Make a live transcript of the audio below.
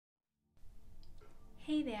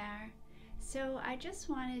Hey there. So I just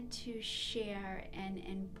wanted to share an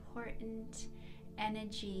important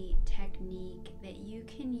energy technique that you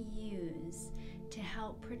can use to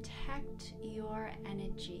help protect your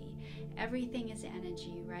energy. Everything is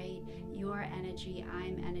energy, right? Your energy,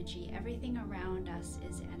 I'm energy. Everything around us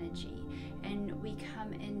is energy. And we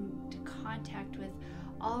come into contact with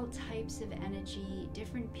all types of energy,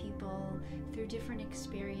 different people, through different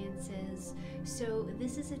experiences. So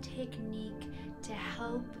this is a technique to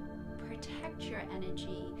help protect your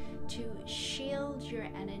energy, to shield your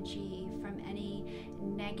energy from any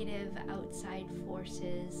negative outside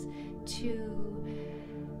forces, to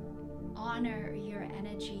honor your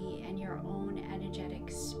energy and your own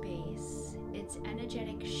energetic space. It's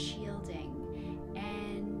energetic shielding.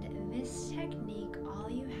 And this technique, all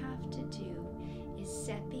you have to do is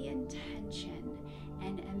set the intention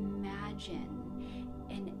and imagine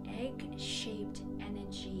an egg-shaped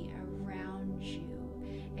energy around you.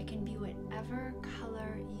 It can be whatever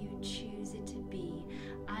color you choose it to be.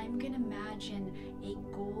 I'm going to imagine a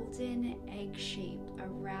golden egg shape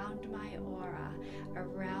around my aura,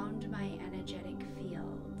 around my energetic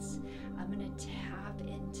fields. I'm going to tap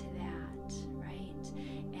into that, right?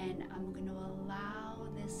 And I'm going to allow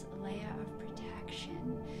this layer of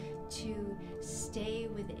protection to stay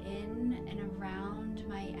within and around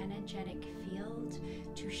my energetic field,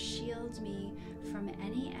 to shield me from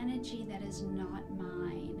any energy that is not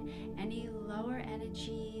mine, any lower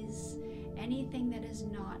energies, anything that is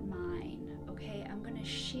not mine. Okay, I'm going to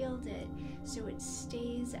shield it so it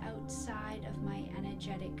stays outside of my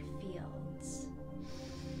energetic fields.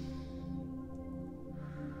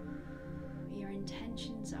 Your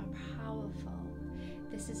intentions are powerful.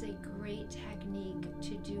 This is a great technique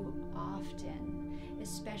to do often,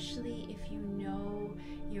 especially if you know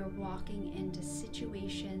you're walking into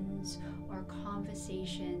situations or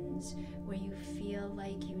conversations where you feel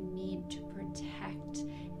like you need to protect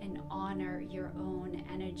and honor your own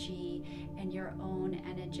energy and your own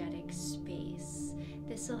energetic space.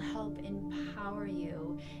 This will help empower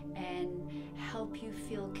you and help you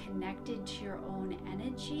feel connected to your own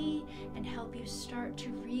energy and help you start to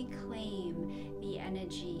reclaim the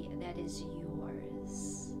energy that is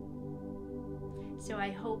yours. So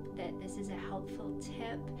I hope that this is a helpful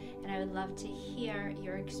tip, and I would love to hear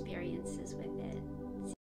your experiences with it.